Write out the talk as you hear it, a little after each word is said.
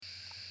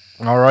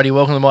Alrighty,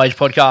 welcome to My Age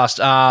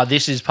Podcast.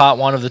 This is part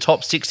one of the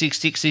top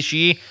 666 this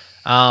year.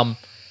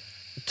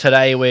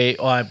 Today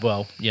I'm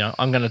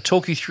going to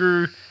talk you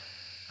through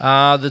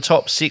the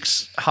top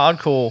six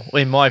hardcore,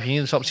 in my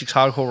opinion, the top six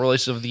hardcore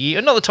releases of the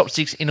year. Not the top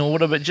six in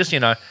order, but just,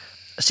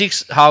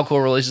 six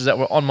hardcore releases that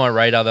were on my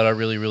radar that I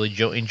really, really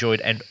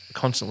enjoyed and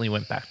constantly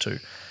went back to.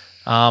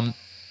 Hope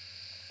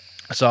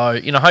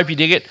you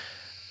dig it.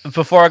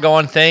 Before I go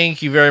on,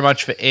 thank you very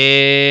much for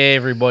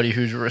everybody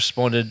who's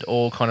responded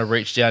or kind of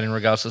reached out in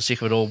regards to the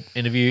Sick of It All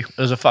interview. It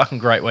was a fucking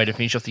great way to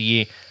finish off the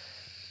year.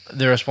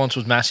 The response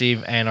was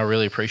massive, and I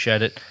really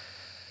appreciate it.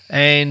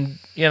 And,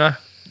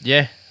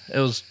 it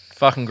was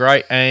fucking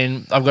great.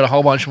 And I've got a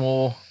whole bunch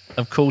more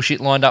of cool shit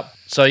lined up.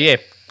 So, I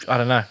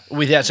don't know.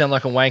 Without sounding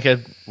like a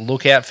wanker,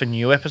 look out for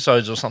new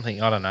episodes or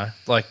something. I don't know.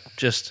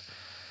 Just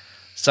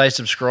stay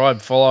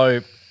subscribed,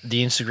 follow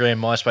the Instagram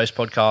MySpace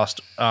podcast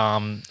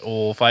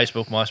or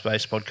Facebook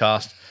MySpace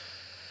podcast.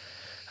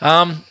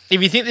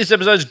 If you think this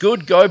episode's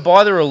good, go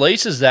buy the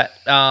releases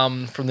that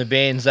from the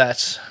bands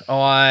that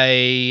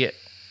I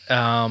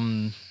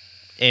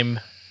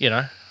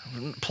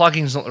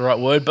plugging's not the right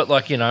word, but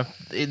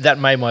that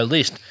made my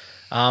list.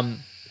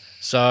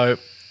 So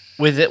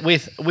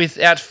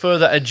without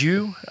further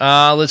ado,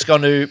 let's go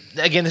into,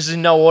 again, this is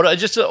in no order,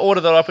 just an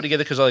order that I put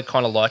together because I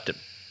kind of liked it.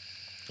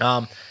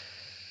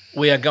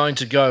 We are going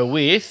to go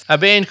with a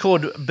band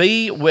called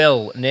Be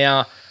Well.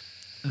 Now,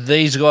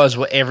 these guys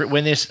were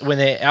when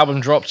their album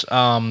dropped,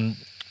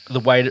 the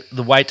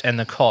weight and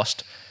the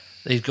cost.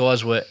 These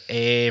guys were.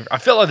 I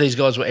felt like these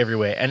guys were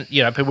everywhere, and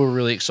people were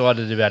really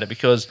excited about it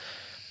because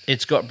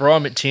it's got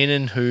Brian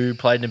McTiernan, who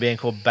played in a band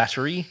called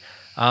Battery.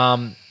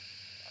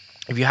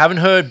 If you haven't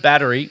heard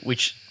Battery,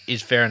 which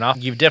is fair enough,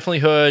 you've definitely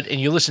heard,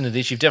 and you listen to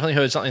this, you've definitely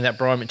heard something that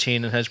Brian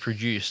McTiernan has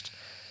produced.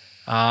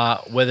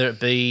 Whether it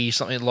be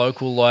something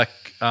local like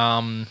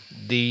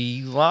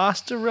the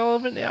last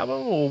Irrelevant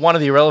album or one of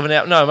the Irrelevant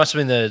albums. No, it must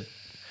have been the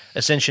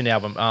Ascension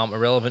album.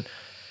 Irrelevant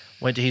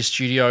went to his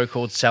studio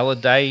called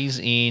Salad Days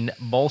in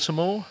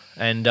Baltimore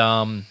and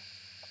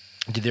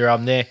did their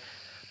album there.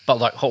 But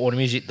like Hot Water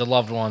Music, The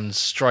Loved Ones,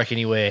 Strike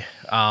Anywhere.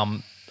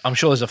 I'm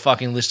sure there's a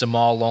fucking list a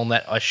mile long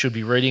that I should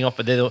be reading off,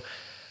 but they're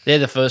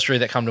the first three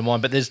that come to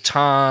mind. But there's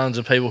tons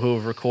of people who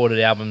have recorded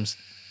albums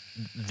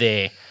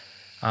there.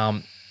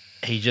 I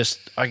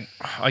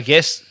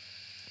guess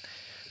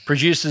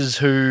producers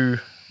who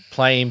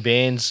play in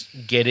bands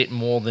get it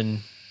more than,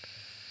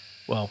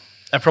 are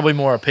probably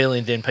more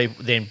appealing than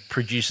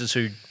producers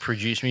who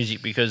produce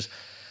music because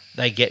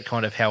they get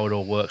kind of how it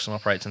all works and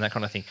operates and that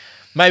kind of thing.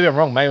 Maybe I'm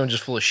wrong. Maybe I'm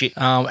just full of shit.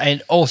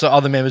 And also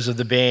other members of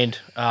the band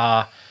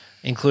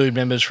include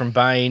members from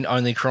Bane,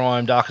 Only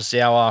Crime, Darkest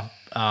Hour,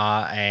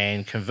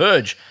 and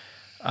Converge.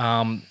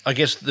 I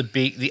guess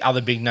the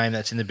other big name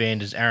that's in the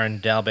band is Aaron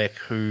Dalbeck,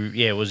 who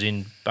was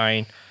in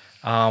Bane.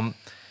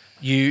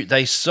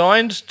 They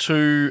signed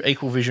to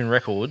Equal Vision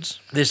Records.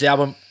 This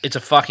album, it's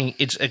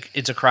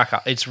a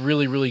cracker. It's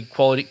really, really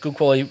good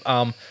quality,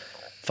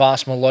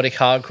 fast melodic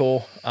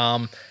hardcore.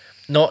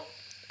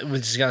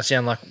 This is gonna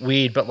sound like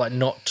weird, but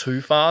not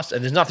too fast.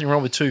 And there's nothing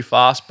wrong with too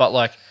fast,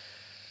 but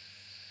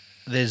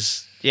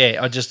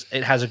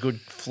it has a good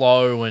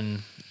flow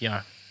and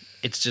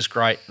it's just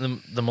great.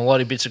 The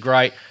melodic bits are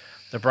great.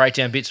 The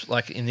breakdown bits,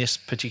 like in this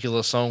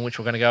particular song, which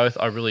we're going to go with,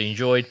 I really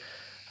enjoyed.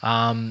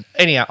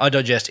 Anyhow, I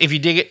digest. If you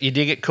dig it, you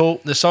dig it,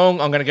 cool. The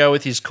song I'm going to go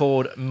with is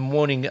called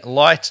Morning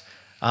Light.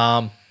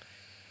 Go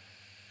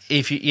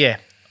check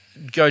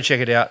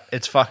it out.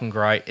 It's fucking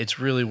great. It's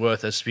really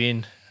worth a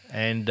spin.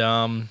 And,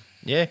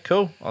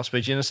 cool. I'll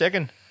speak to you in a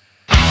second.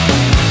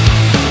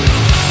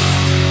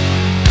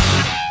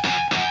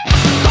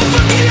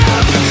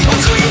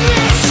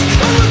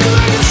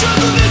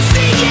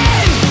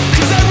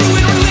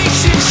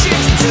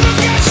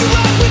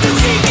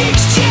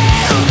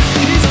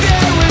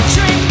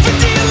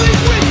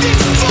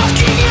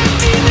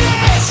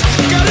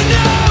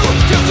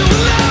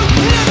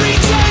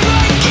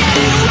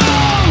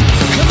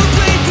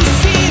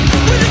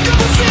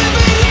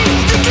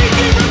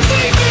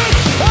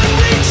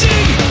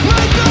 My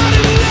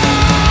bottom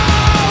line.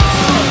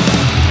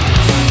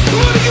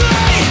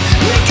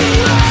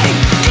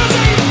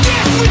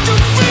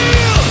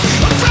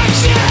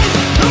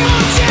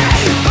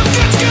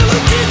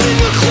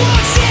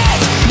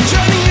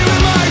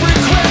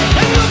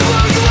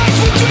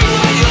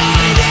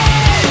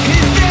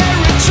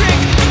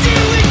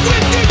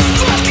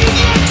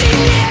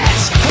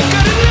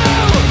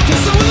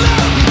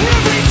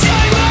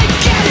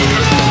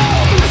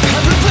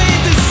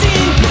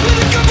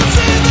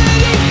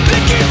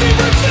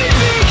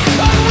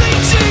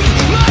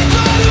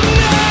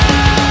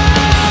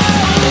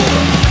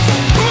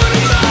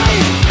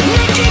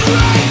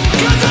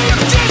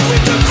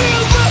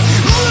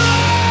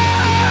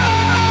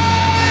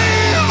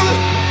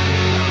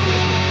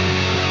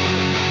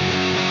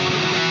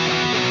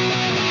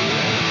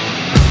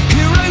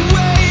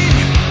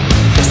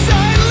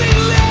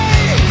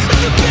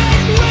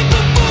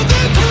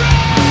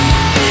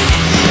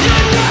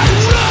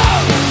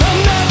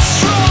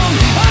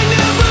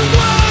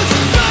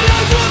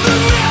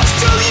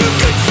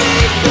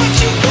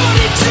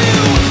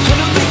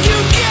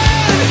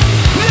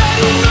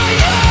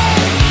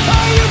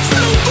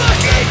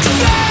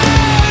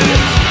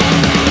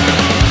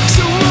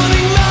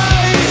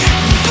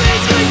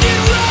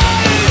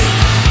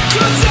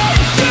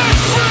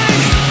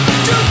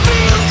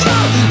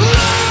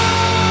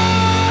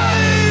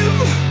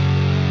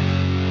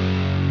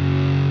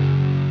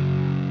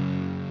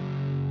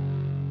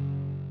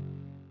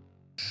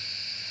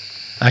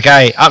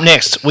 Okay, up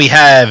next we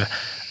have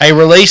a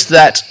release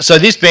that... So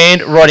this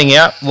band, Riding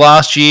Out,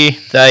 last year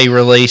they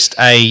released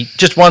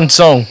just one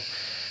song.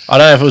 I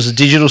don't know if it was a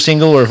digital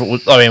single or if it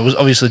was... I mean, it was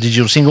obviously a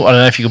digital single. I don't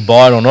know if you could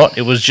buy it or not.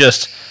 It was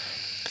just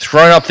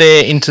thrown up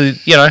there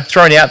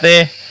thrown out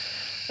there.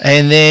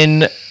 And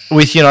then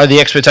with, the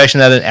expectation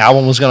that an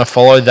album was going to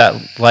follow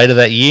that later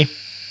that year,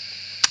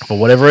 for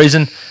whatever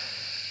reason,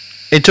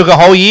 it took a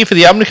whole year for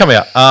the album to come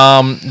out.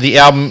 The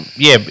album,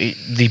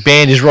 the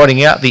band is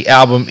Riding Out. The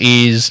album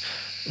is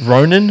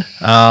Ronin.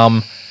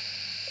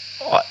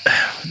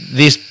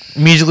 This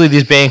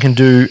band can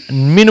do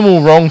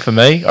minimal wrong for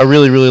me. I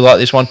really, really like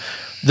this one.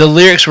 The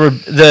lyrics were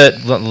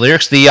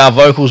the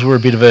vocals were a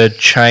bit of a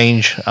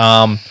change.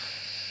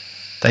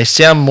 They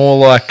sound more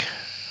like,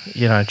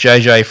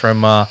 JJ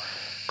from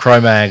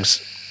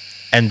Cro-Mags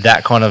and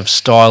that kind of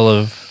style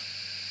of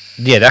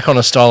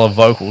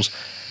vocals,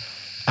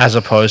 as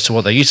opposed to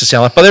what they used to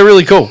sound like. But they're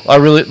really cool. I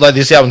really like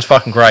this album's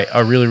fucking great. I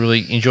really,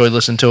 really enjoyed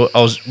listening to it.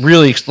 I was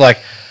really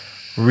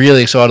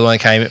really excited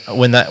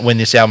when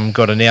this album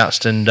got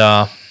announced and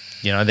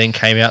then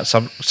came out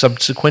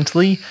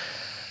subsequently.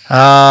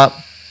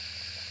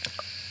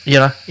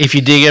 If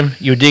you dig them,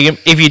 you dig them.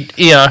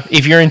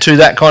 If you're into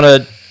that kind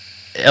of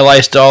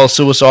LA style,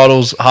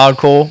 Suicidals,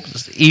 hardcore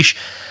ish,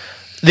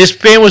 this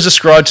band was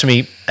described to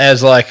me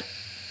as like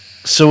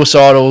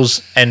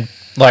Suicidals and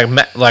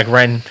like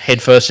ran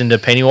headfirst into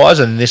Pennywise,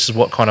 and this is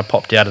what kind of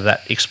popped out of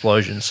that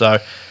explosion. So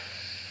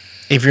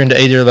if you're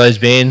into either of those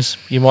bands,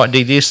 you might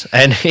dig this.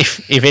 And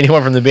if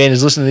anyone from the band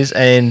is listening to this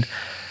and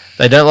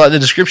they don't like the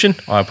description,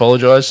 I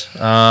apologise.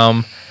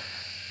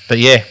 But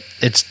yeah,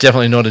 it's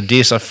definitely not a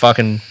diss.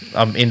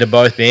 I'm into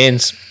both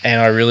bands and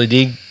I really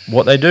dig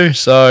what they do.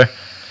 So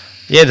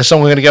yeah, the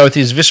song we're going to go with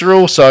is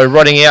Visceral. So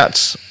Riding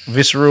Out's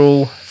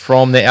Visceral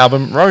from their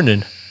album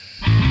Ronin.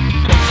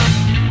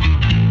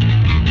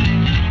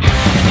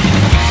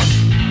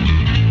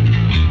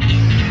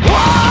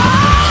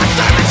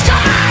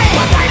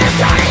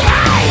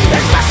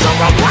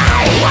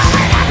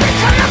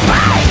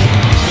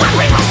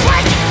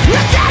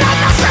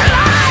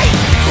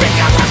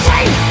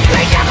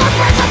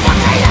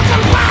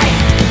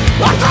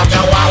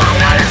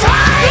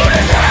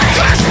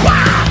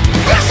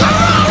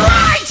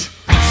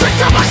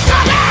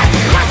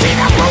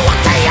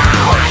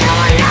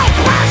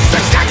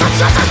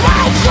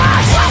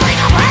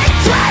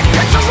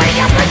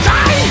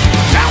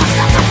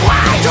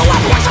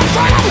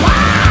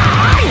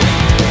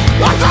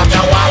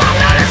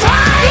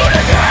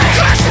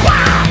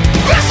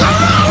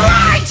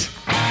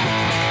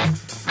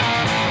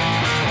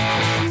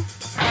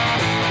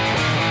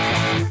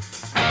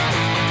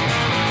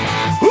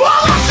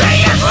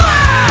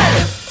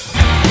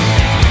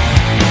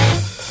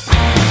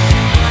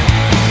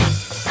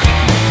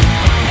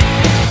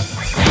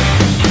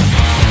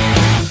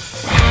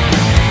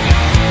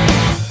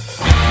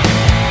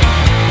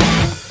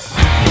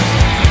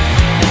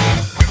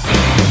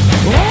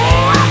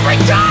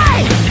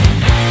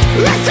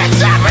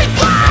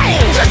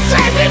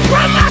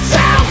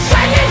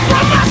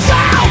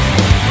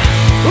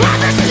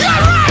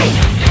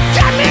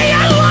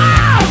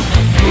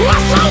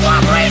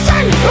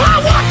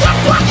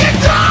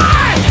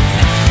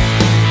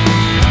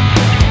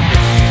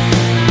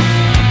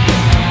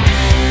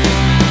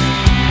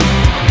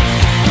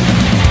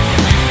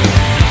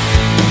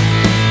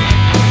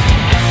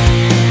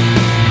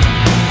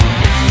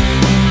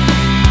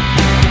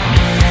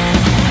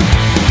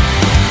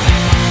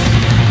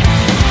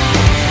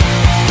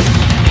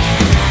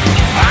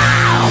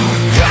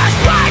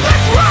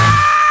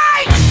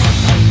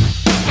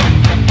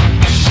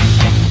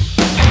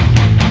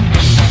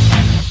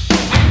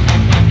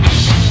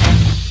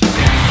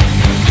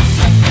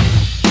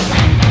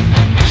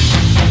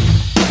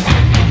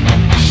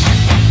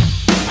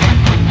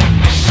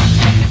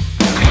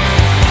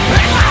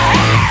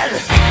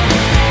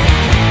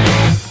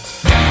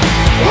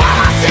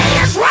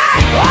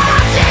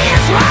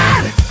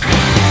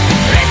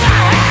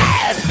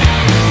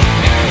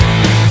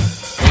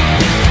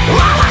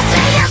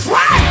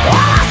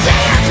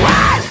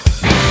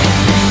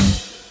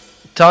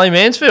 Tully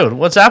Mansfield,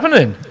 what's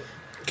happening?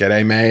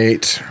 G'day,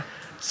 mate.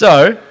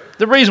 So,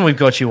 the reason we've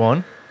got you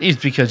on is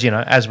because,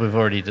 as we've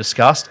already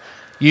discussed,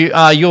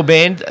 your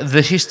band, The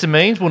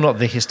Histamines, well, not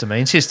The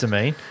Histamines,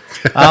 Histamine,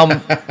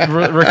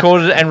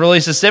 recorded and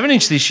released a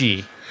 7-inch this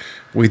year.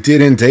 We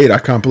did indeed. I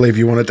can't believe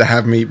you wanted to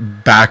have me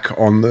back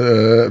on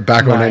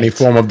any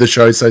form of the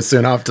show so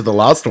soon after the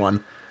last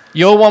one.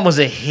 Your one was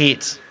a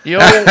hit.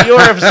 Your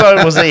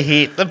episode was a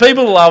hit. The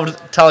people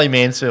loved Tully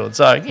Mansfield.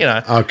 So,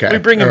 okay, we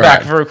bring him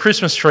back. For a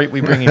Christmas treat,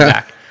 we bring him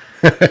back.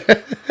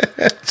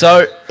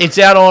 So, it's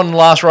out on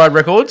Last Ride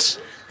Records.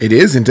 It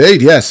is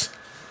indeed, yes.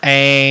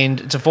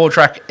 And it's a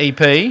 4-track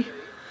EP.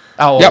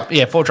 Oh, yep.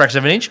 Yeah, 4-track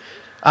 7-inch.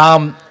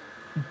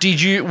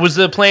 Was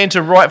the plan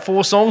to write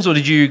 4 songs, or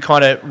did you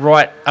kind of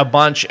write a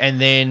bunch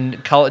and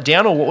then cull it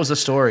down, or what was the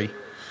story?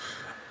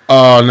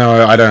 Oh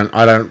no, I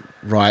don't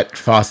write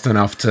fast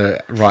enough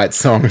to write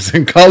songs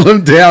and cull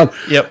them down.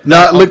 Yep.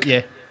 No, look.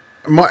 Yeah.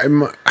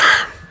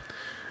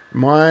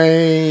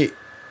 My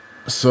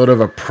sort of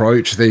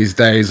approach these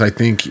days, I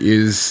think,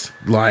 is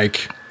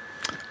like,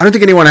 I don't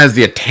think anyone has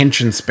the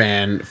attention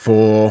span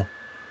for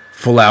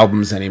full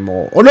albums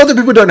anymore. Or not that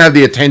people don't have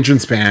the attention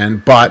span,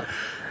 but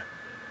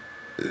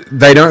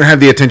they don't have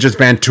the attention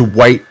span to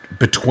wait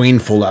between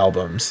full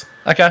albums.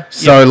 Okay.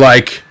 So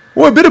like,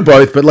 well, a bit of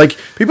both, but like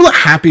people are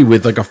happy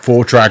with like a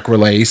 4-track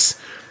release.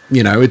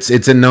 You know, it's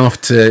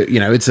enough to, you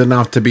know, it's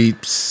enough to be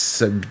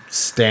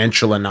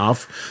substantial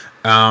enough.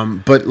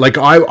 But like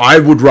I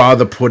would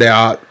rather put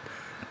out,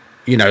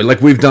 you know,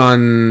 like we've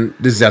done,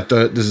 this is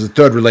the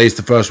third release.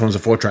 The first one's a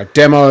 4-track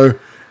demo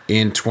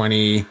in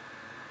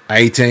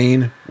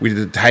 2018. We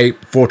did a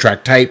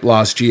 4-track tape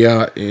last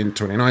year in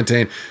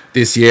 2019.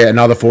 This year,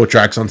 another 4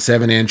 tracks on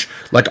 7-inch.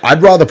 Like,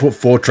 I'd rather put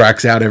 4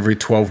 tracks out every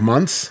 12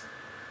 months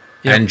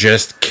and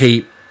just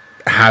keep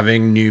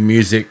having new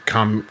music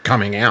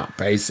coming out,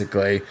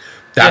 basically.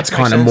 That's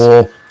kind of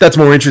more, that's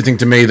more interesting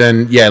to me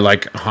than,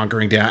 like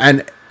hunkering down.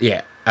 And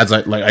as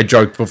I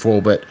joked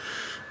before, but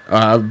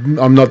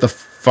I'm not the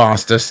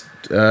fastest,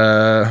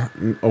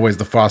 always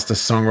the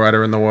fastest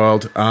songwriter in the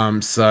world.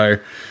 So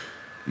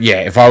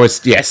if I was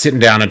sitting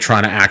down and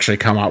trying to actually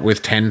come up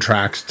with 10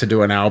 tracks to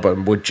do an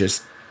album, we'd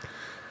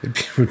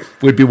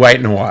be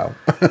waiting a while.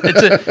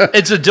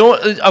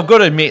 I've got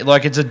to admit,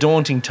 like, it's a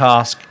daunting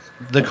task.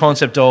 The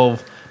concept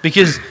of,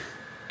 because,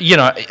 you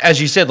know, as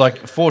you said,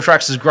 like 4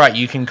 tracks is great.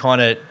 You can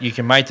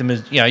make them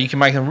as, you know, you can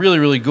make them really,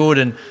 really good,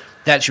 and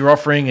that's your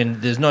offering, and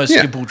there's no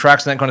skippable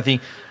tracks and that kind of thing.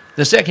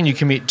 The second you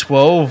commit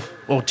 12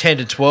 or 10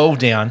 to 12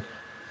 down,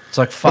 it's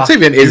like, fuck.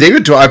 It's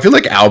even 12. I feel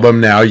like album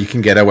now you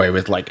can get away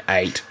with like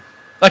 8.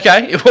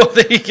 Okay, well,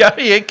 there you go.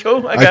 Yeah,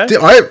 cool. Okay.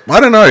 I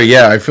don't know.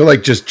 Yeah, I feel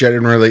like just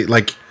generally,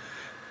 like,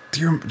 do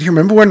you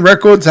remember when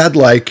records had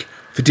like,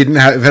 if it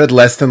had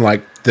less than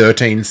like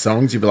 13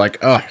 songs, you'd be like,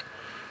 oh,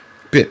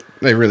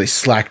 they really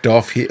slacked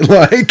off here,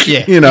 like,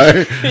 you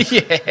know.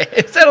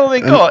 Is that all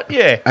they got?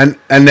 Yeah. And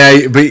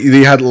now, but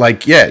you had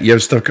like, you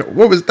have stuff.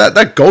 What was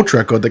that Gulch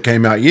record that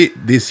came out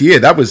this year?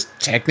 That was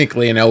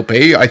technically an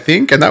LP, I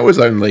think, and that was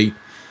only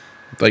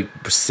like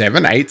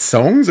 7, 8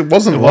 songs. It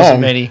wasn't long.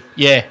 Wasn't many.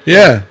 Yeah.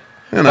 Yeah.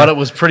 You know. But it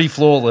was pretty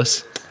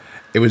flawless.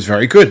 It was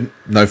very good.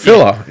 No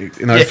filler.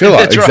 No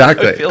filler.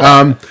 Exactly. Right, no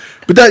filler.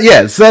 But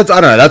that, so that's, I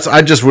don't know.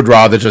 I just would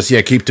rather just,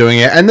 keep doing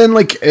it. And then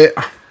like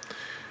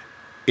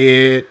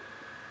it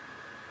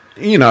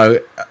you know,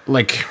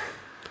 like,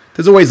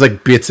 there's always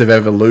like bits of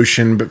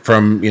evolution, but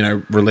from, you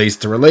know, release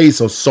to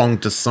release or song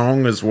to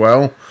song as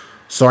well.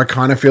 So I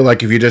kind of feel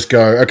like if you just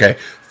go, okay,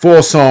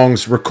 4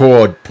 songs,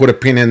 record, put a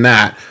pin in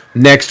that,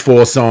 next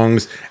 4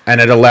 songs,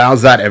 and it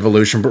allows that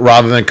evolution, but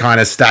rather than kind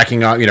of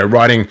stacking up, you know,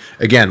 writing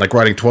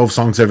 12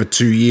 songs over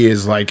 2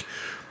 years, like,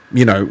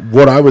 you know,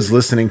 what I was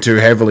listening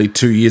to heavily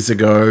 2 years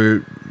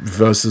ago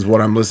versus what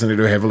I'm listening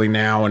to heavily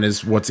now, and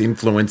is what's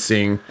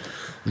influencing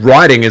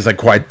writing is like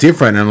quite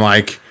different. And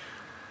like,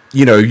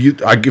 you know,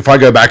 if I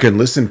go back and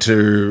listen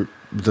to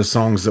the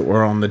songs that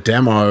were on the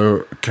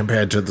demo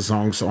compared to the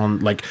songs on,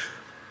 like,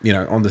 you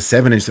know, on the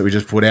 7-inch that we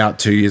just put out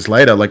 2 years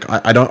later, like,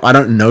 I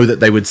don't know that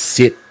they would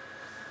sit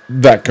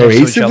that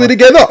cohesively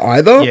together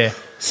either. Yeah.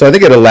 So I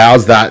think it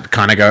allows that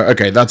kind of go,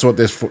 okay, that's what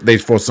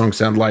these 4 songs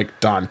sound like,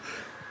 done.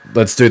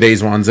 Let's do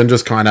these ones, and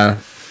just kind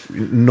of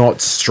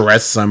not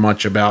stress so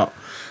much about,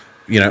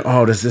 you know,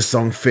 oh, does this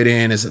song fit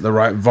in? Is it the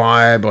right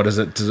vibe, or does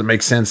it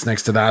make sense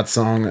next to that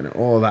song, and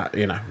all of that,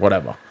 you know,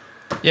 whatever.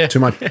 Yeah. Too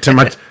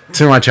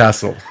much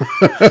hassle.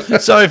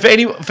 So for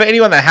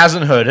anyone that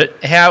hasn't heard it,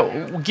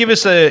 give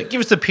us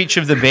the pitch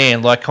of the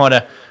band, like, kind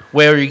of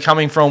where are you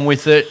coming from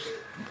with it,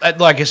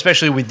 like,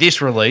 especially with this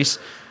release,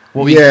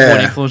 what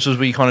influences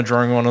were you kind of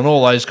drawing on, and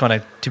all those kind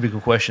of typical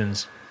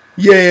questions.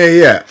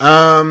 Yeah.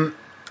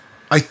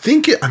 I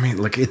think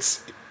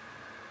it's,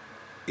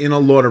 in a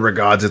lot of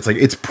regards, it's like,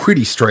 it's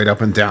pretty straight up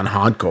and down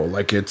hardcore.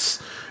 Like,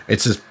 it's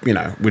just, you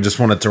know, we just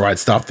wanted to write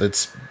stuff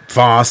that's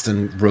fast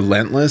and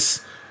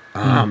relentless.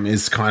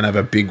 Is kind of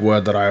a big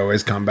word that I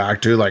always come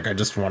back to. Like, I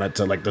just want it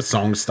to, like, the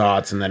song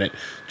starts and then it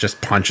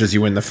just punches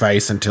you in the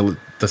face until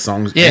the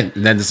song's and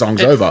then the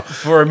song's over.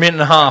 For a minute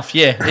and a half,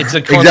 It's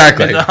a constant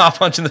minute and a half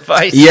punch in the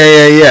face.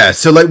 Yeah.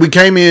 So, like, we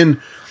came in,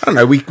 I don't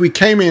know, we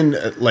came in,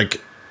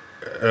 like,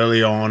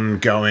 early on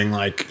going,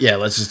 like,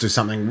 let's just do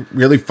something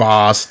really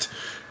fast,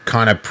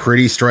 kind of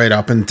pretty straight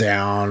up and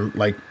down.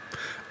 Like,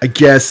 I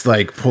guess,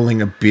 like,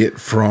 pulling a bit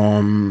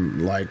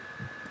from, like,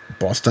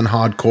 Boston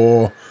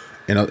hardcore,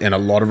 in a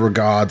lot of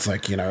regards.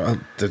 Like, you know,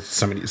 there's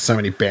so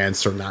many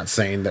bands from that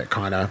scene that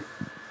kind of,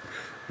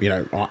 you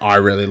know, I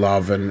really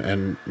love,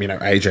 and you know,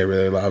 AJ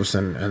really loves,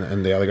 and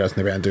the other guys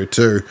in the band do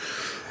too.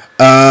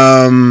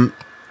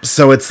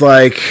 So it's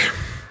like,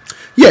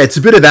 it's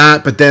a bit of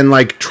that, but then,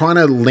 like, trying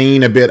to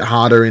lean a bit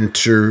harder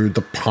into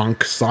the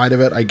punk side of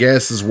it, I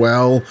guess, as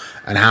well,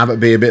 and have it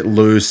be a bit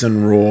loose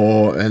and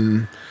raw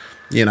and,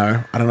 you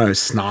know, I don't know,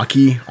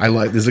 snarky. I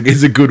like,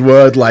 is a good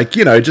word. Like,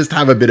 you know, just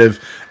have a bit of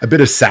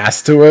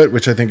sass to it,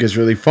 which I think is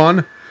really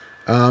fun.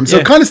 So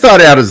it kind of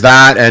started out as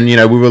that, and, you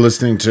know, we were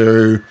listening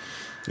to,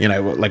 you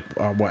know, like,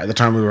 at the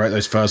time we wrote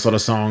those first lot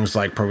of songs,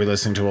 like, probably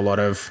listening to a lot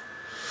of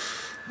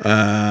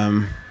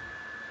I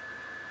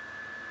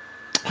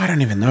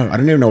don't even know. I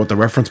don't even know what the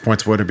reference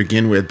points were to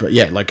begin with. But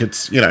yeah, like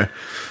it's,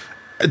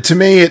 to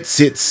me it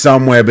sits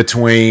somewhere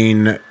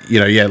between,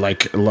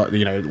 like a lot,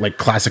 like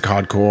classic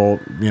hardcore,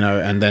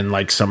 and then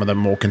like some of the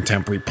more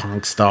contemporary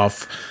punk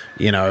stuff,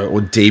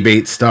 or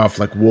D-beat stuff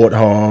like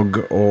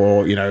Warthog,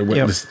 or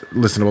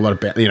listen to a lot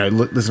of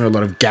listen to a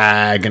lot of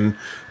Gag and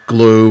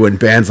Glue and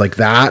bands like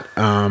that,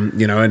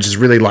 and just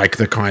really like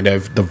the kind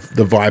of the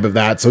vibe of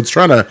that. So it's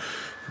trying to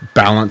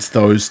balance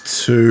those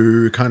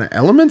two kind of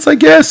elements, I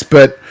guess.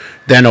 But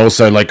then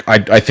also, like,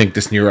 I think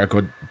this new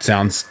record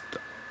sounds,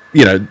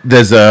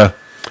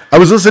 I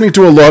was listening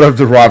to a lot of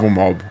the Rival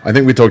Mob. I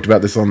think we talked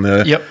about this on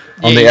the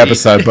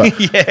episode, but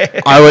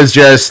I was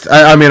just,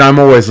 I'm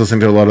always listening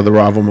to a lot of the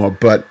Rival Mob,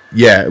 but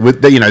yeah,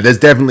 with there's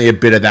definitely a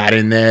bit of that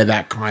in there,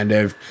 that kind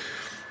of,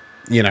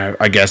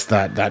 I guess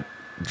that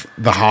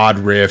the hard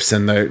riffs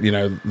and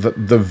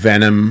the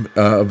venom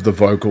of the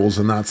vocals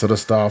and that sort of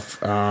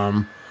stuff.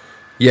 I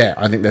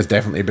think there's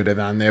definitely a bit of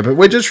that in there, but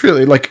we're just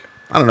really like,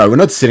 I don't know, we're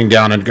not sitting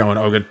down and going,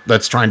 oh,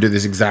 let's try and do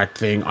this exact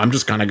thing. I'm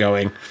just kind of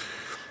going,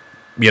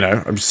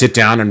 sit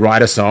down and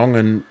write a song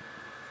and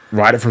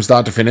write it from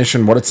start to finish,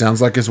 and what it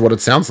sounds like is what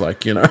it sounds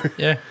like,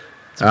 Yeah.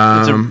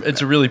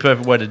 It's a really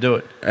perfect way to do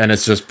it. And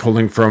it's just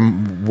pulling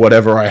from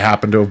whatever I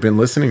happen to have been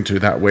listening to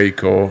that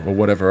week or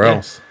whatever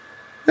else.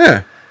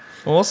 Yeah.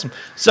 Awesome.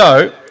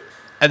 So,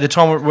 at the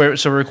time we're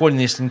recording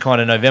this in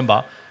kind of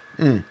November,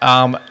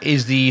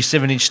 is the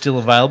 7-inch still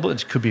available?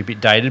 It could be a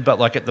bit dated, but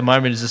like at the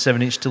moment, is the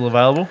 7-inch still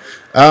available?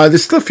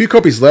 There's still a few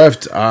copies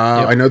left.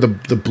 I know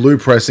the blue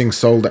pressing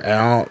sold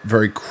out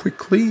very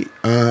quickly.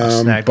 I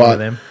snagged one of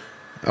them.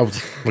 Oh,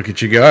 look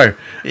at you go.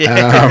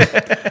 Yeah.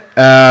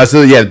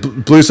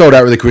 Blue sold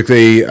out really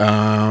quickly.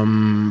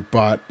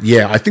 But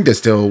yeah, I think there's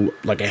still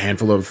like a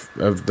handful of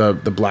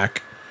the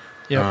black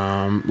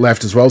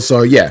left as well.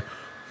 So yeah,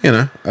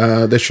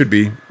 there should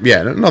be,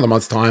 another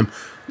month's time.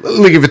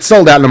 Like if it's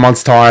sold out in a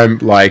month's time,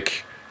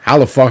 like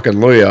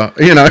hallelujah,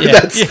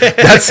 that's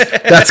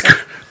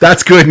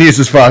good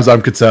news as far as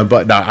I'm concerned.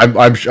 But no,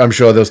 I'm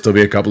sure there'll still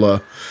be a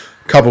couple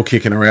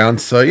kicking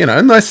around. So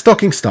a nice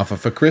stocking stuffer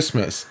for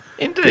Christmas.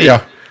 Indeed.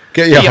 Yeah.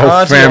 Get your whole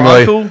auntie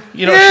family. Or uncle,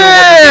 you're not sure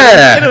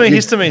what to do. Get a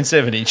histamine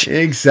 7-inch.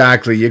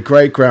 Exactly. Your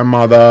great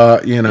grandmother,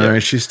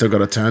 she's still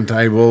got a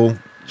turntable.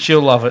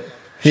 She'll love it.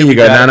 Here you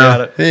go,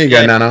 Nana. Here you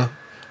go, Nana.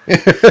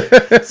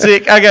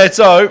 Sick. Okay,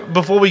 so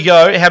before we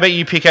go, how about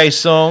you pick a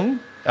song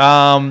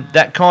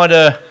that kind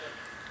of,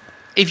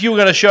 if you were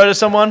going to show to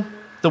someone,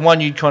 the one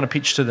you'd kind of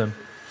pitch to them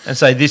and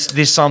say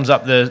this sums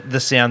up the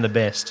sound the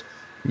best.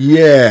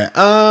 Yeah.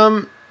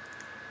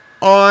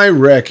 I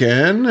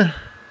reckon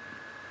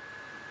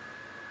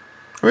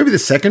maybe the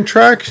second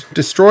track,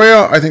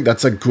 Destroyer. I think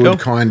that's a good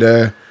kind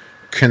of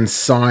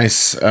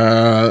concise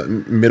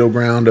middle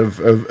ground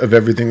of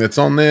everything that's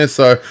on there.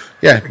 So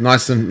yeah,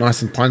 nice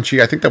and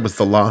punchy. I think that was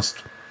the last.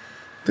 I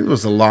think it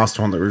was the last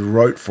one that we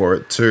wrote for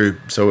it too.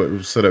 So it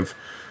was sort of,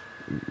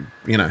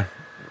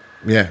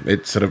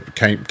 it sort of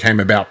came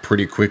about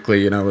pretty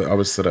quickly. I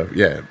was sort of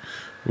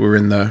we're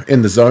in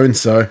the zone.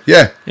 So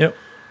yeah. Yep.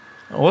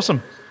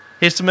 Awesome.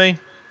 Histamine.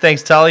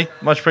 Thanks, Tully.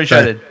 Much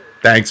appreciated.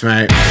 Thanks,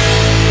 mate.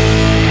 Destroyer!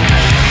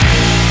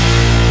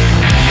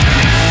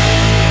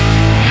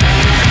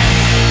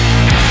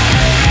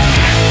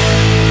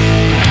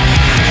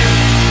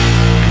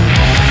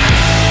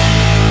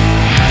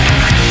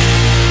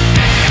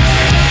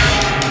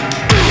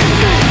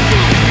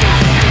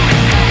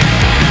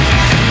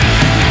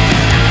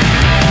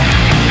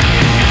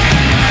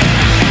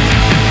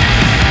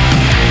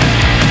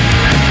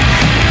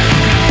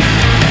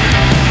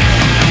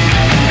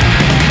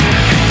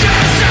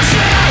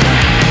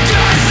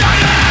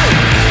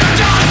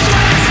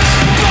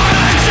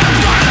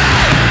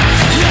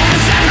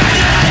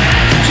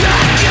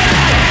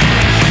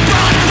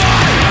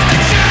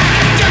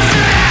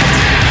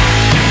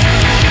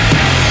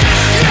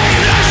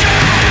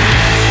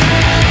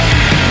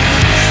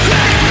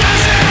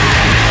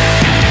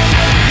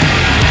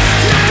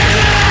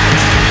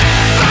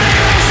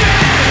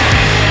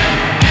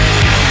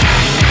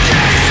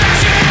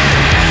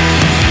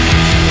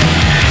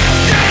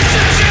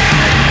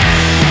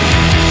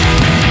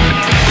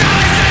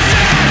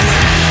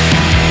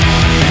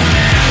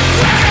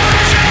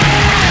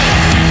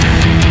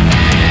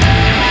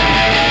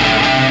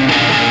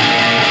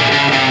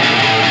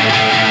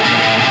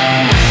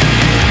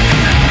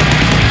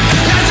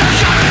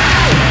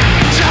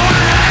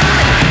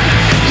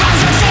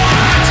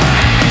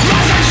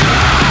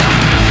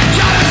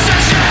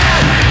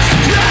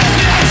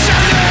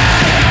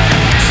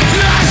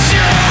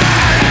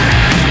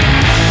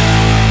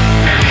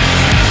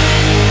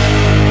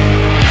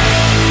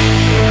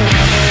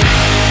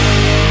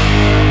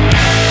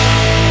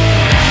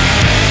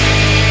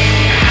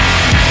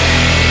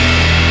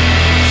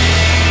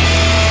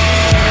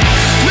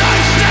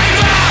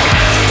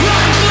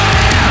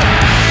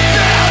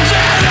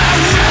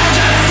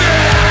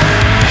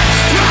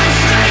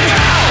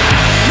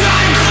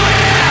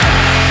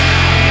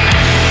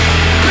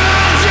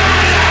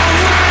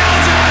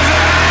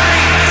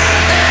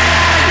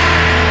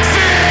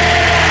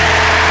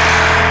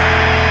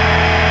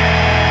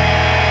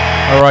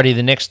 Alrighty,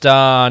 the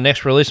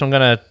next release I'm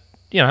gonna,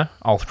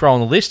 I'll throw on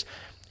the list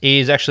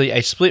is actually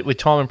a split with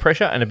Time and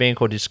Pressure and a band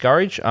called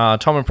Discourage. Time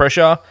and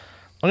Pressure,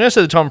 I'm gonna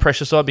say the Time and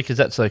Pressure side because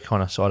that's the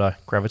kind of side I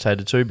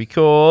gravitated to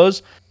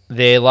because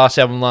their last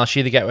album last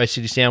year, The Gateway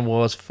City Sound,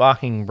 was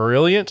fucking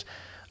brilliant.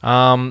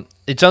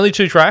 It's only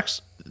 2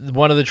 tracks.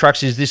 One of the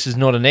tracks is This Is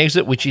Not an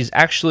Exit, which is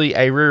actually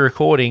a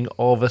re-recording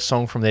of a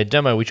song from their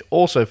demo, which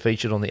also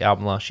featured on the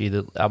album last year.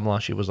 The album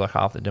last year was like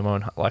half the demo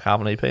and like half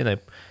an EP, and they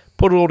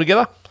put it all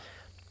together.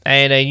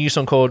 And a new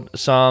song called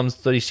Psalms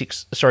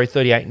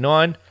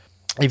 38:9.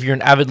 If you're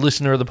an avid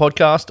listener of the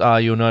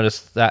podcast, you'll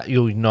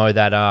know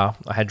that I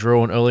had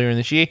Drew on earlier in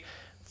this year.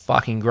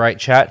 Fucking great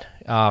chat,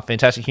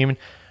 fantastic human,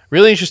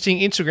 really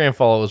interesting Instagram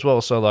follow as well.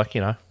 So if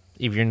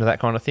you're into that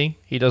kind of thing,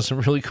 he does some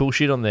really cool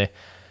shit on there.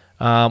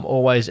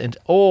 Always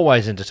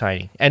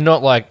entertaining, and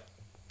not like,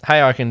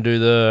 hey, I can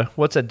do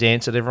what's that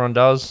dance that everyone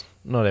does?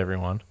 Not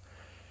everyone.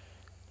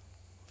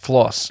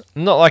 Floss.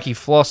 Not like he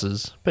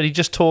flosses, but he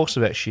just talks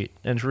about shit,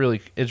 and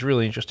it's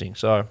really interesting.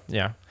 So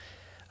yeah,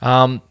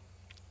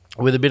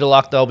 with a bit of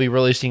luck, they'll be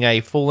releasing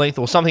a full length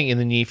or something in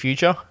the near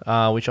future,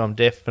 which I'm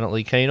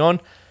definitely keen on.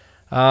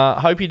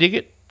 Hope you dig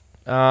it.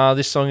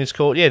 This song is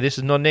called This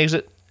Is Not an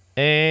Exit,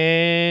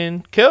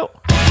 and cool.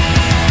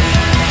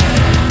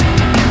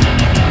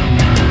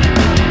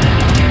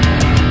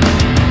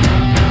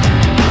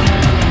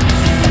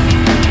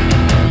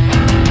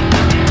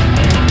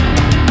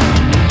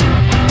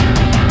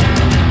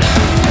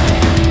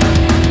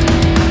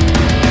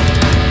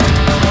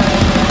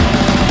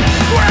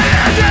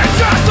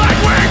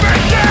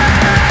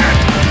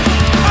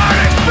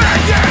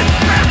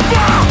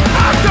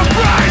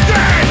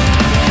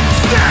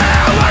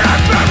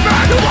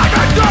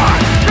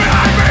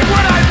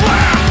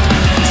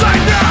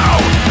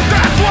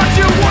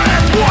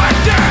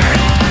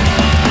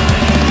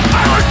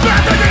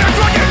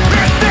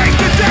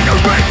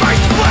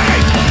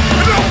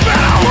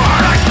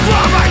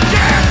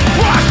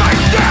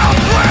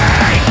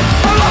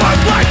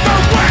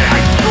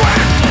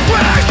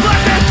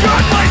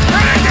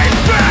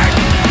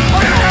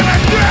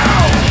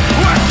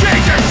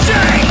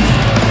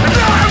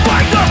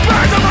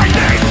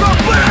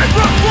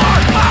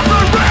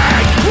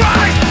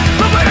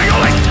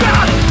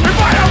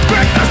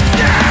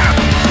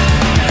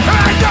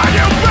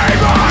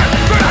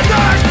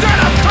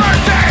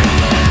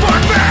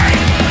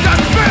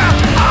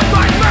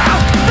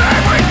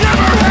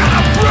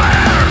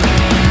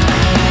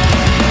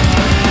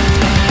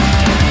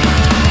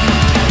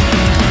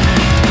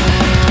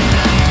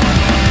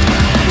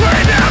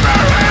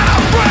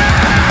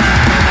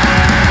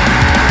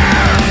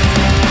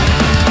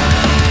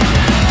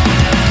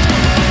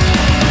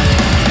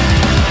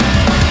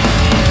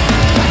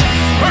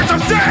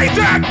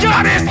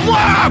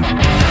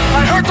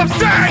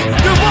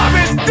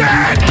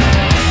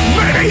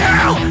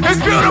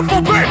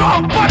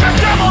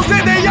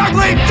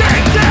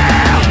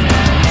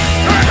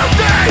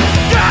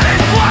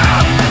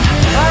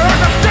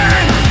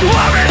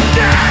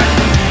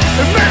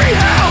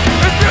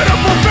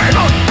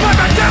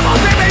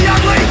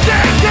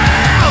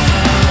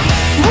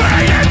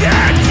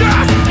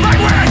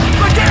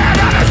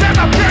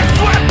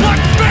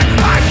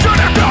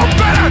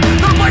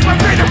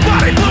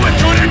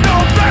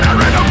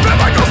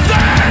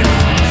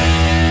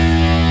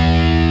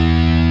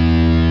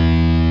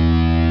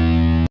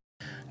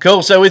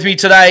 Cool. So with me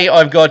today,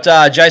 I've got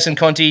Jason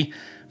Conti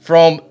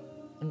from,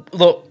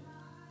 look,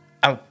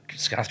 I'm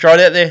just going to throw it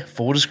out there,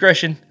 full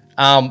discretion.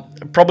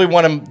 Probably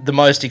one of the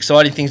most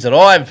exciting things that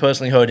I've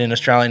personally heard in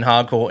Australian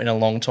hardcore in a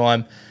long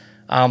time.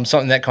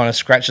 Something that kind of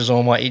scratches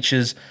all my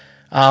itches.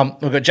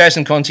 We've got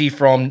Jason Conti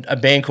from a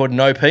band called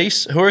No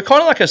Peace, who are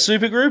kind of like a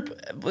super group.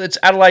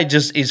 Adelaide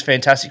just is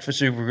fantastic for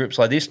super groups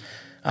like this.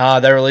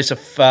 They released a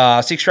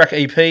 6-track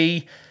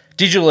EP,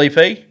 digital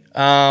EP,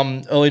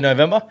 early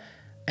November,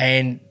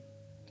 and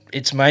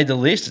it's made the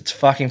list. It's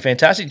fucking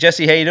fantastic.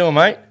 Jesse, how you doing,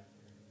 mate?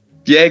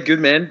 Yeah, good,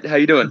 man. How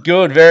you doing?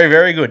 Good, very,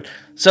 very good.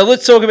 So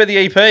let's talk about the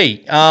EP.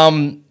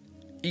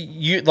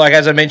 You, like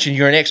as I mentioned,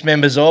 you're an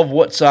ex-members of.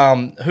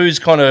 Who's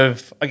kind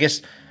of, I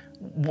guess,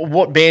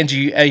 what bands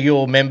are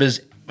your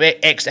members,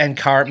 ex and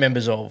current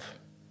members of?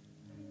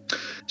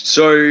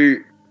 So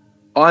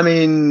I'm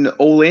in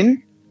All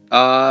In.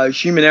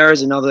 Human Error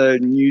is another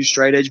new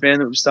straight edge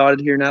band that we've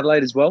started here in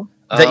Adelaide as well.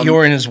 That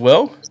you're in as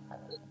well?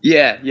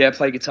 Yeah,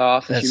 play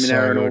guitar for Human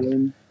Error and All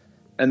In.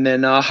 And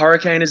then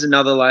Hurricane is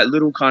another like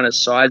little kind of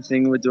side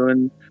thing we're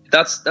doing.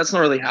 That's not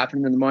really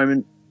happening at the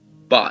moment,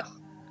 but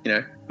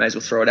may as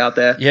well throw it out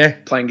there. Yeah,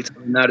 playing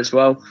guitar in that as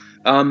well.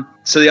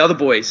 So the other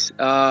boys,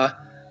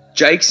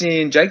 Jake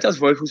does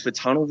vocals for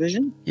Tunnel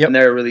Vision, and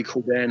they're a really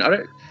cool band. I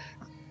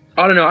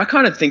don't know. I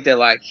kind of think they've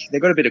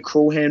got a bit of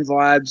Cruel Hand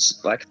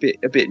vibes, like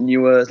a bit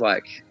newer,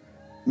 like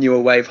newer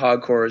wave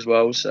hardcore as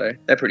well. So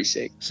they're pretty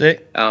sick.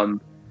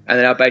 And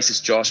then our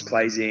bassist Josh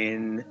plays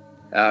in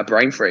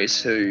Brain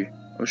Freeze, who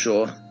I'm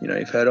sure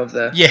you've heard of.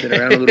 Been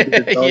around a little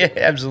bit. Yeah,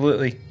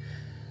 absolutely.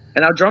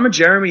 And our drummer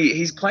Jeremy,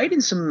 he's played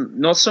in some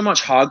not so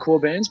much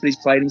hardcore bands, but he's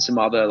played in some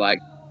other like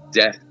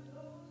death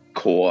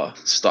core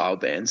style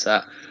bands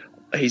that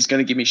he's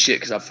going to give me shit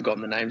because I've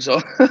forgotten the names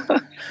of.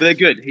 But they're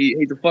good.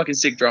 He's a fucking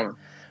sick drummer.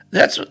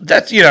 That's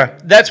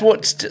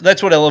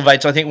what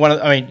elevates. I think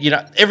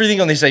everything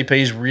on this EP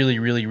is really,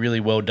 really, really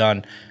well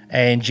done,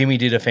 and Jimmy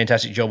did a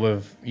fantastic job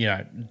of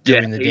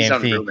doing the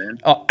damn thing. Man.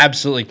 Oh,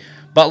 absolutely.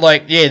 But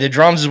the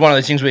drums is one of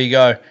those things where you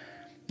go,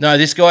 no,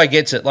 this guy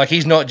gets it. Like,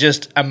 he's not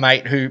just a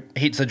mate who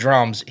hits the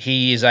drums.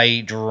 He is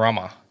a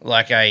drummer.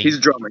 He's a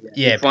drummer.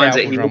 Yeah, he finds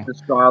it. He hits a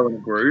style and a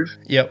groove.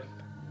 Yep.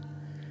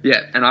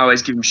 Yeah, and I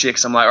always give him shit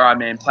because I'm like, all right,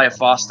 man, play it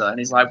faster. And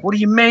he's like, what do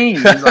you mean?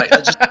 He's like,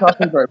 just trust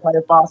me, bro, play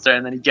it faster.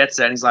 And then he gets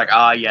it, and he's like,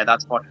 yeah,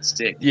 that's fucking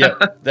sick. Yeah,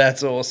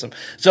 that's awesome.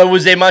 So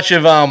was there much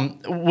of,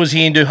 was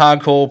he into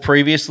hardcore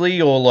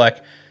previously, or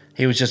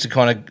he was just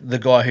the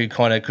guy who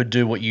kind of could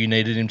do what you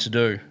needed him to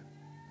do?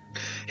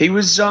 He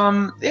was,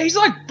 he's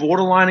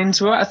borderline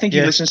into it. I think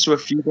he listens to a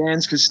few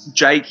bands because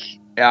Jake,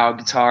 our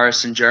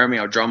guitarist, and Jeremy,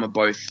 our drummer,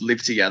 both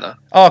live together.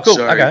 Oh, cool.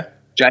 So, okay.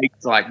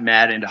 Jake's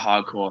mad into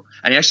hardcore,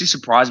 and he actually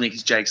surprised me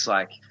because Jake's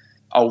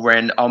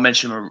I'll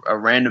mention a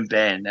random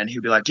band, and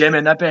he'll be like, "Yeah,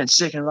 man, that band's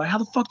sick." And I'm like, "How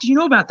the fuck do you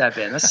know about that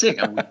band? That's sick."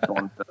 And we've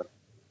gone for it.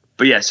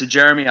 But yeah, so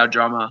Jeremy, our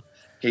drummer,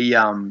 he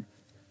I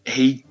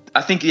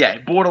think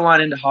borderline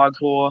into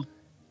hardcore,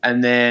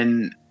 and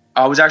then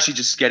I was actually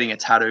just getting a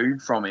tattoo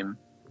from him,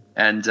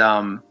 and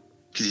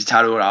because he's a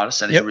tattoo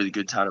artist and he's a really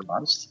good tattoo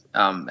artist,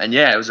 and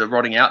it was a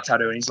Rotting Out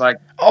tattoo, and he's like,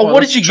 "Oh,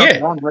 what did you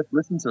get?" Let's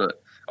listen to it.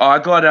 Oh, I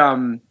got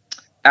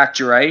Act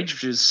Your Age,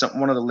 which is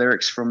one of the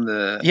lyrics from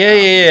the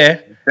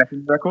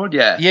second record.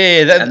 Yeah.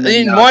 That,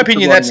 in my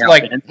opinion, that's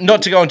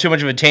not to go on too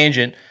much of a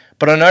tangent,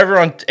 but I know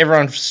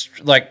everyone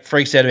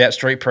freaks out about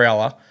Street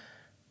Prowler,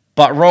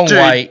 but Wrong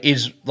Way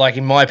is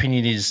in my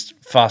opinion is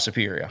far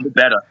superior.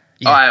 Better.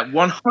 Yeah. I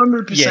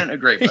 100%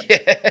 agree.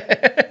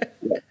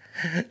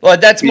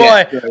 That's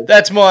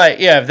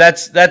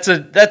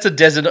a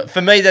desert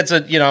for me. That's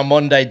a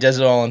modern day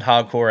desert island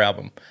hardcore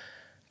album.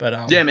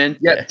 But yeah, man,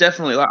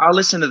 definitely. I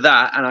listen to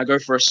that and I go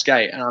for a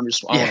skate, and I want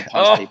to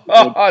punch people.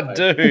 Oh,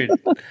 dude,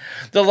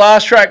 the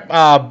last track,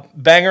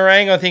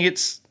 Bangarang, I think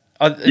it's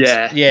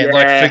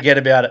forget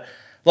about it.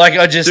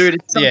 Dude,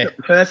 it's the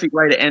perfect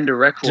way to end a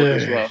record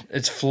as well.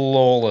 It's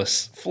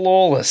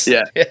flawless.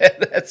 Yeah,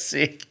 that's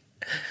sick.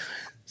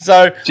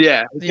 So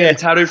a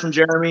tattoo from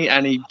Jeremy,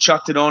 and he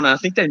chucked it on. And I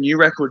think their new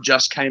record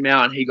just came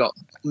out, and he got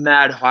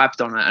mad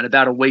hyped on it. And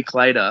about a week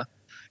later,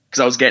 because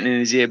I was getting in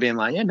his ear being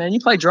like, yeah, man, you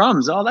play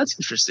drums. Oh, that's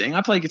interesting.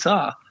 I play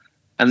guitar.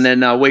 And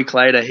then a week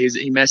later, he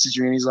messaged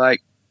me and he's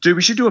like, dude,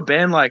 we should do a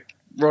band like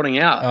Rotting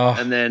Out. Oh.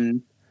 And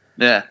then,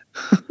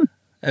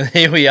 and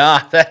here we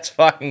are. That's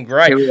fucking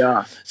great. Here we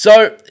are.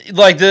 So,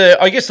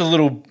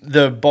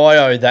 the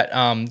bio that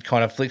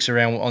kind of flicks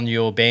around on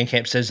your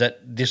Bandcamp says that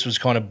this was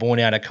kind of born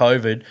out of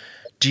COVID.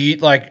 Did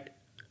COVID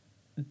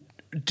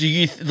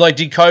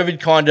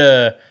kind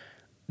of,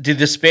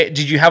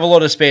 did you have a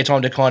lot of spare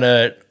time to kind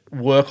of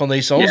work on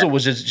these songs, or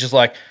was it just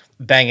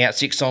bang out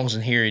 6 songs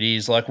and here it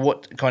is?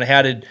 What kind of,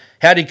 how did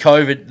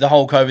COVID, the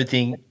whole COVID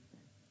thing,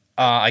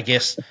 I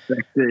guess,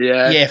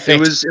 it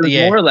was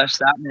more or less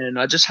that, man.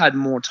 I just had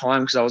more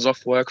time because I was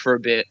off work for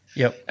a bit.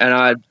 Yep.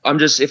 And I'm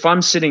just, if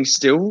I'm sitting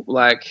still,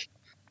 like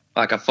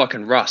I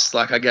fucking rust.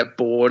 I get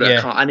bored.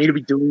 I need to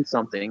be doing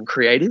something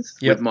creative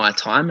with my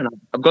time. And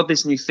I've got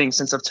this new thing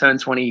since I've turned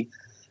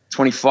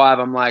 25.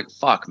 I'm like,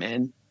 fuck,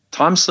 man.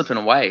 Time's slipping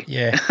away.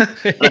 Yeah.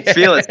 I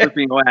feel it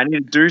slipping away. I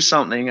need to do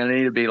something. I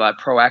need to be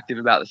proactive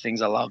about the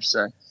things I love.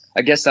 So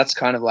I guess that's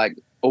kind of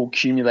all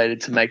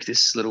accumulated to make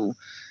this little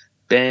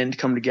band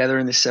come together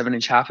and this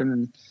 7-inch happen.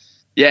 And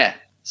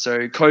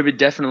so COVID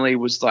definitely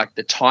was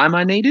the time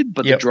I needed,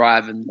 but the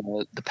drive and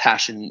the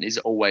passion is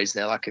always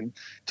there. I can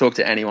talk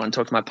to anyone,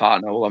 talk to my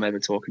partner. All I'm ever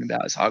talking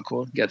about is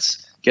hardcore.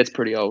 Gets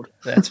pretty old.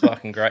 That's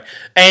fucking great.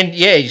 And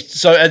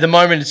so at the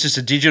moment it's just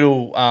a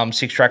digital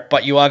 6-track,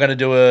 but you are going to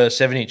do a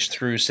 7-inch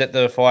through Set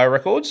the Fire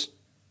Records?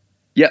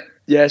 Yep.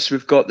 Yes,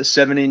 we've got the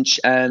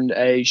 7-inch and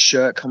a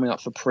shirt coming up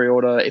for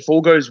pre-order. If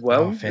all goes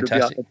well, it'll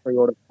be up for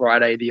pre-order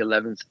Friday, the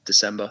 11th of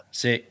December.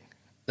 Sick.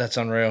 That's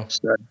unreal.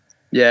 So,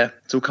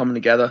 it's all coming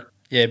together.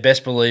 Yeah,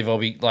 best believe I'll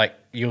be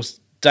you'll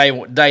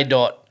day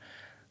dot.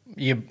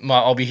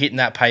 I'll be hitting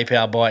that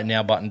PayPal buy it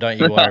now button. Don't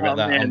you worry about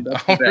that. Man,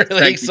 I'm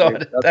really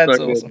excited. That's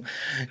so awesome.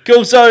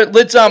 Cool. So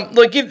let's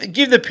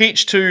give the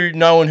pitch to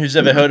no one who's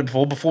ever heard it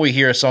before we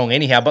hear a song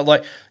anyhow.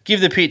 But give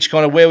the pitch.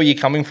 Kind of where were you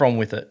coming from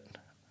with it?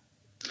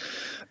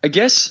 I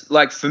guess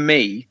for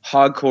me,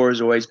 hardcore has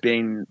always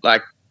been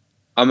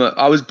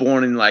I was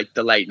born in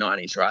the late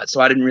 90s, right?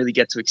 So I didn't really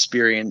get to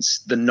experience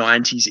the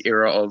 90s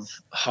era of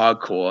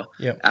hardcore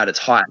at its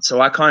height. So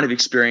I kind of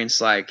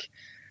experienced I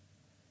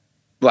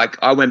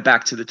went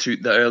back to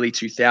the early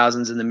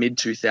 2000s and the mid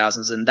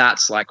 2000s, and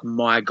that's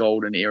my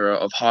golden era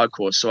of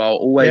hardcore. So I'll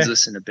always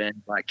listen to bands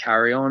like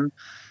Carry On,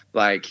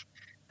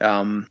 Down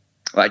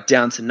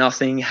to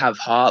Nothing, Have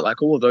Heart,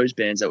 all of those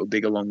bands that were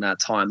big along that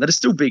time that are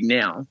still big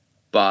now,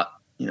 but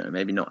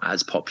maybe not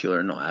as popular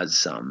and not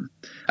as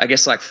I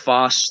guess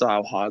fast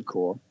style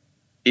hardcore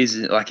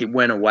isn't it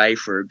went away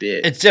for a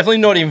bit. It's definitely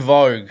not in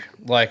vogue.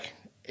 To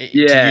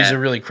use a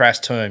really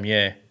crass term,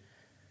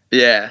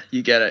 Yeah,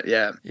 you get it.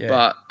 Yeah.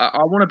 But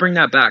I want to bring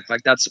that back.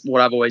 Like, that's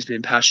what I've always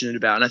been passionate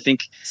about. And I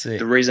think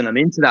the reason I'm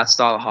into that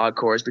style of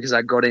hardcore is because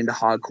I got into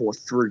hardcore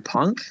through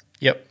punk.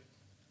 Yep.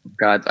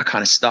 I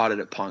kind of started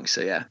at punk. So,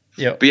 yeah.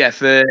 Yep. But, yeah,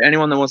 for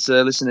anyone that wants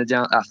to listen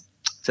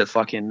to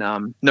fucking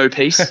No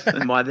Peace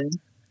in my band,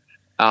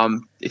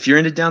 if you're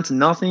into Down to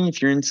Nothing,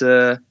 if you're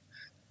into a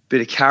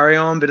bit of Carry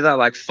On, bit of that,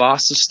 like,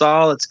 faster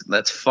style,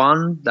 that's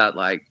fun, that,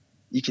 like,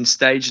 you can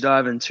stage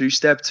dive and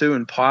two-step to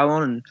and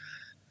pylon and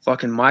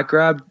fucking mic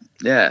grab,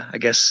 yeah, I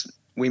guess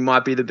we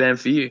might be the band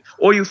for you.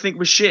 Or you'll think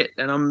we're shit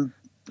and I'm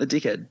a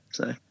dickhead.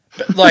 So,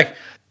 but like,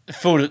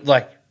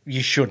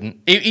 you shouldn't.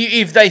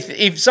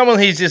 If someone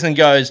hears this and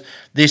goes,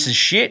 "This is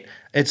shit,"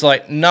 it's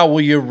like, no, well,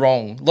 you're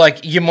wrong.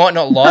 Like, you might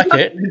not like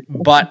it,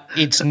 but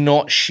it's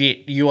not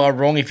shit. You are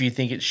wrong if you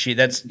think it's shit.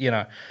 That's, you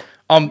know,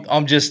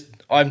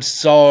 I'm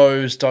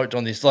so stoked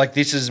on this. Like,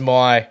 this is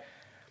my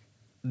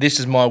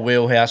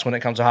wheelhouse when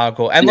it comes to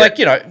hardcore. And like,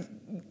 you know,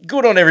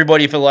 good on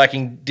everybody for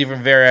liking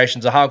different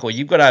variations of hardcore.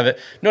 You've got to have it.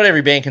 Not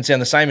every band can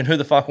sound the same, and who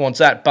the fuck wants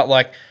that? But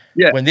like,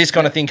 when this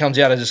kind of thing comes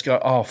out, I just go,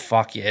 oh,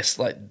 fuck yes.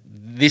 Like,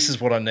 this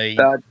is what I need.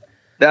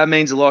 That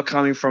means a lot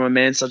coming from a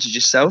man such as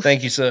yourself.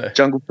 Thank you, sir.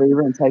 Jungle Fever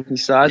and Taking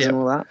Sides and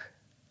all that.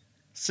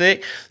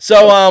 Sick.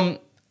 So,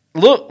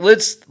 look,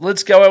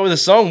 let's go out with a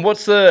song. What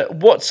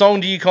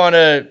song do you kind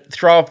of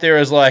throw up there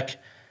as like,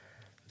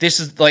 this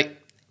is like,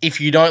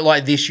 if you don't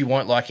like this, you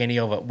won't like any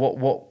of it?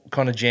 What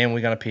kind of jam are we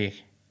going to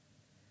pick?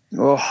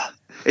 Oh,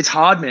 it's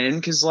hard, man,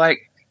 because,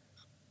 like,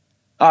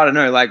 I don't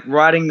know, like,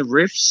 writing the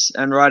riffs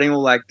and writing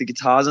all, like, the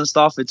guitars and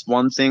stuff, it's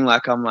one thing.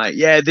 Like, I'm like,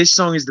 yeah, this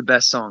song is the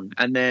best song.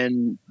 And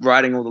then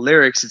writing all the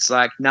lyrics, it's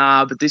like,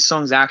 nah, but this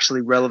song's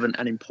actually relevant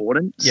and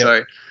important. Yep.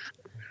 So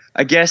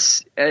I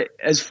guess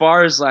as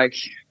far as, like,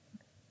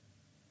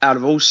 out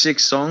of all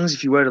 6 songs,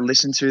 if you were to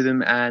listen to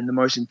them, and the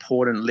most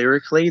important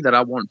lyrically that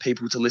I want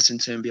people to listen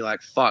to and be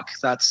like, fuck,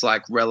 that's,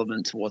 like,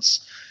 relevant to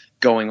what's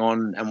going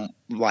on and,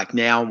 like,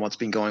 now and what's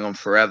been going on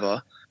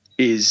forever,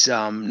 is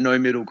No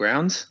Middle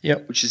Ground,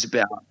 which is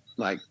about,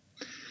 like,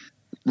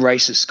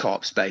 racist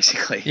cops,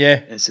 basically. Yeah.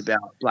 And it's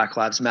about Black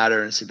Lives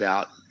Matter, and it's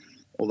about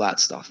all that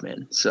stuff,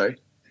 man. So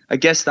I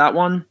guess that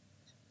one.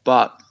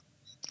 But,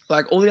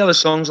 like, all the other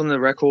songs on the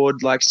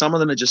record, like, some of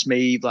them are just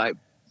me, like,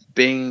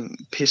 being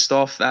pissed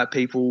off at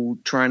people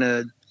trying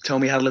to tell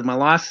me how to live my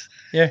life.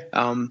 Yeah.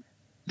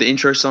 The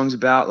intro song's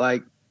about,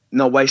 like,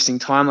 not wasting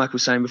time, like we were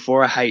saying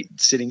before. I hate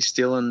sitting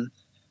still and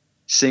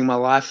seeing my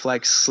life,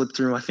 like, slip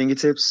through my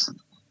fingertips.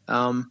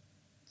 And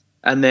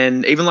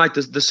then even, like,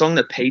 the song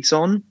that Pete's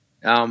on,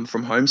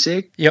 from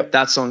Homesick,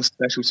 that song's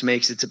special to me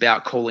because it's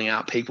about calling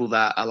out people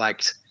that are,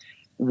 like,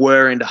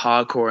 were into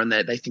hardcore and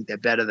they think they're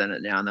better than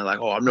it now, and they're like,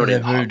 oh, I'm not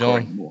into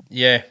hardcore anymore.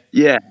 Yeah.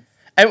 Yeah.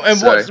 And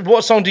so,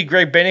 what song did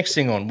Greg Bennick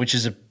sing on, which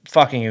is a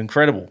fucking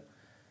incredible?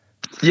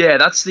 Yeah,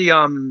 that's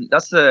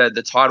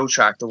the title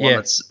track, the one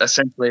that's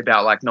essentially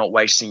about, like, not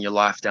wasting your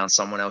life down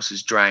someone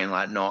else's drain,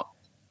 like, not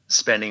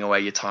spending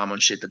away your time on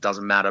shit that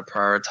doesn't matter,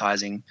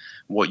 prioritizing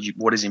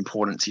what is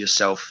important to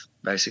yourself,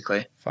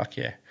 basically. Fuck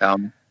yeah.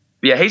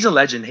 Yeah, he's a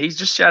legend. He's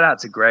just, shout out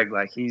to Greg.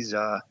 Like, he's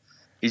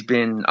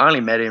been, I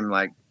only met him,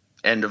 like,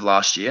 end of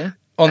last year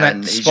on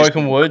that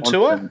spoken word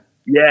tour.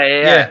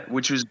 Yeah,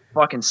 which was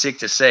fucking sick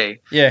to see.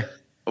 Yeah,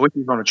 I wish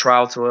he was on a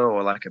trial tour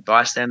or, like, a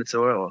bystander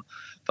tour,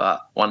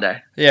 but one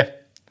day. Yeah,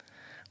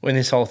 when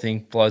this whole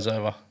thing blows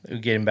over, we'll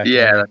get him back.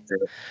 Yeah, that's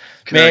it.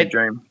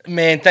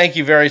 Man, thank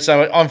you very so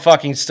much. I'm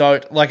fucking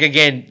stoked. Like,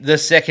 again, the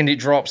second it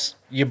drops,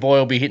 your boy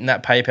will be hitting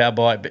that PayPal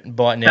bite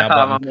now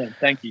button. Man,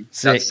 thank you.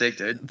 Sick. That's sick,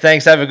 dude.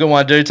 Thanks. Have a good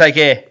one, dude. Take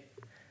care.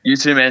 You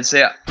too, man. See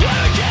ya.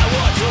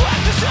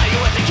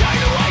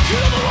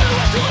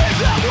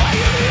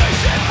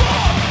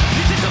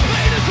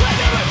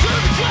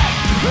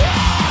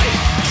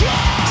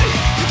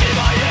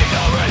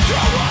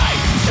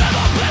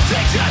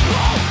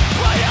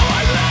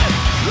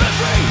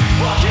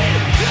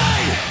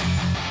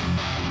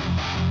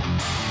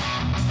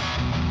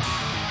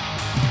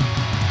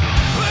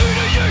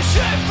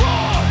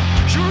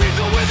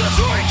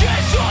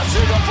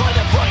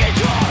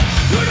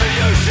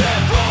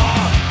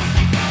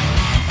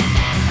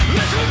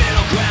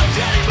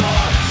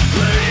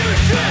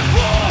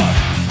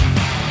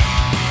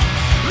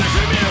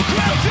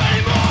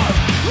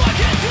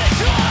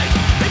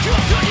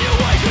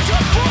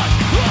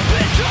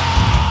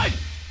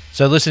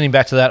 So listening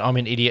back to that, I'm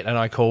an idiot, and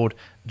I called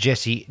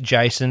Jesse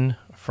Jason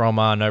from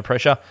No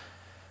Pressure.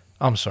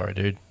 I'm sorry,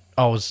 dude.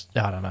 I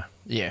don't know.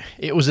 Yeah,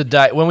 it was a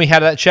day. When we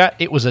had that chat,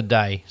 it was a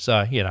day.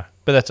 So, you know,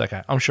 but that's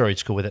okay. I'm sure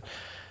he's cool with it.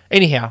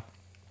 Anyhow,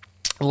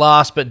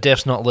 last but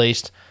definitely not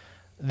least,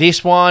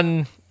 this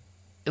one,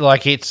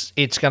 like, it's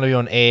going to be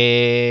on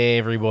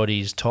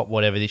everybody's top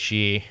whatever this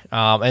year.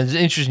 And it's an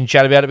interesting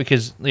chat about it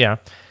because, you know,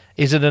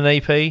 is it an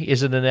EP?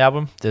 Is it an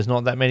album? There's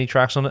not that many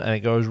tracks on it, and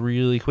it goes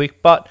really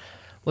quick, but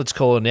let's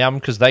call it an album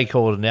because they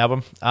call it an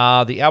album.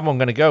 The album I'm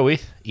going to go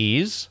with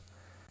is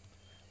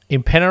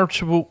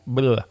Impenetrable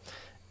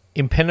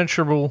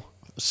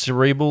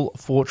Cerebral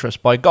Fortress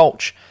by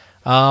Gulch.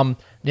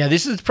 Now,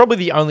 this is probably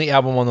the only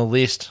album on the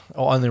list,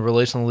 or only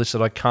release on the list,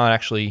 that I can't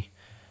actually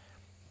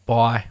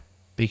buy,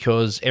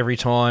 because every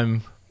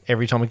time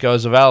it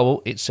goes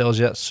available, it sells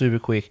out super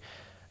quick.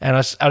 And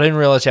I didn't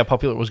realize how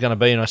popular it was going to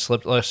be, and I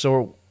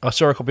saw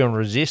a copy on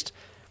Resist,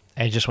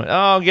 and just went, oh,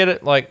 I'll get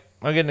it. Like,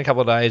 I'll get it in a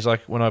couple of days.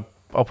 Like, when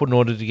I'll put an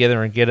order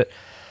together and get it.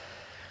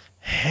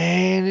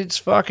 And it's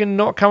fucking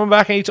not coming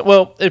back anytime.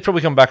 Well, it'll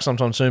probably come back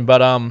sometime soon,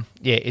 but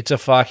yeah, it's a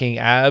fucking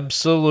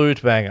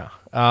absolute banger.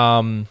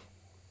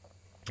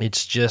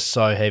 It's just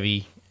so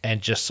heavy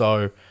and just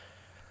so,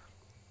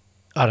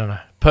 I don't know.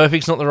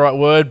 Perfect's not the right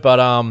word, but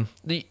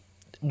there's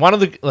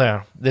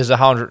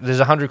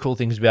 100 cool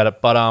things about it,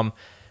 but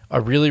I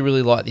really,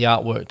 really like the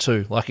artwork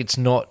too. Like, it's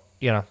not,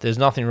 there's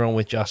nothing wrong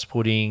with just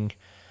putting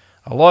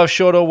a live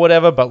shot or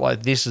whatever, but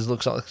like,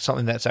 looks like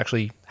something that's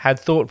actually had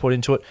thought put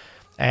into it,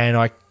 and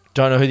I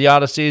don't know who the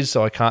artist is,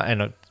 so I can't,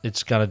 and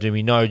it's going to do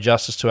me no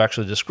justice to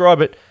actually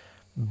describe it.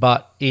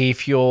 But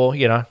if you're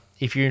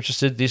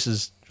interested, this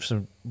is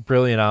some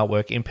brilliant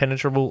artwork.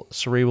 Impenetrable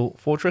Cerebral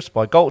Fortress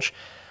by Gulch.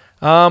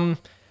 The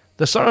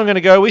song I'm going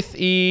to go with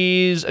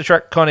is a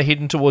track kind of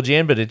hidden towards the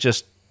end, but it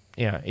just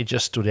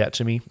stood out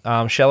to me.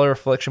 Shallow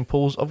Reflection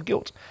Pools of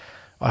Guilt.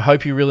 I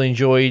hope you really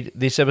enjoyed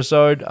this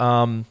episode.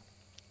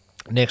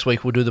 Next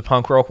week we'll do the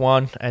punk rock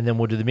one, and then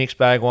we'll do the mixed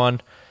bag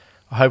one.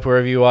 I hope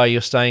wherever you are,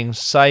 you're staying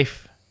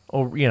safe,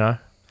 or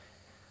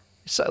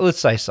let's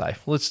stay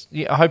safe.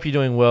 I hope you're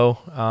doing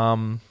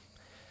well.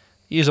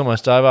 Year's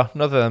almost over.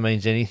 Not that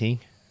means anything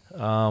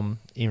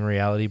in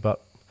reality,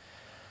 but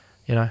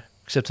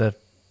except a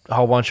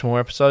whole bunch more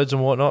episodes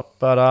and whatnot.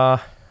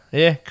 But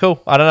yeah,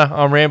 cool. I don't know.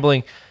 I'm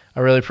rambling. I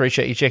really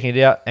appreciate you checking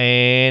it out,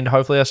 and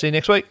hopefully I'll see you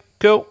next week.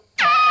 Cool.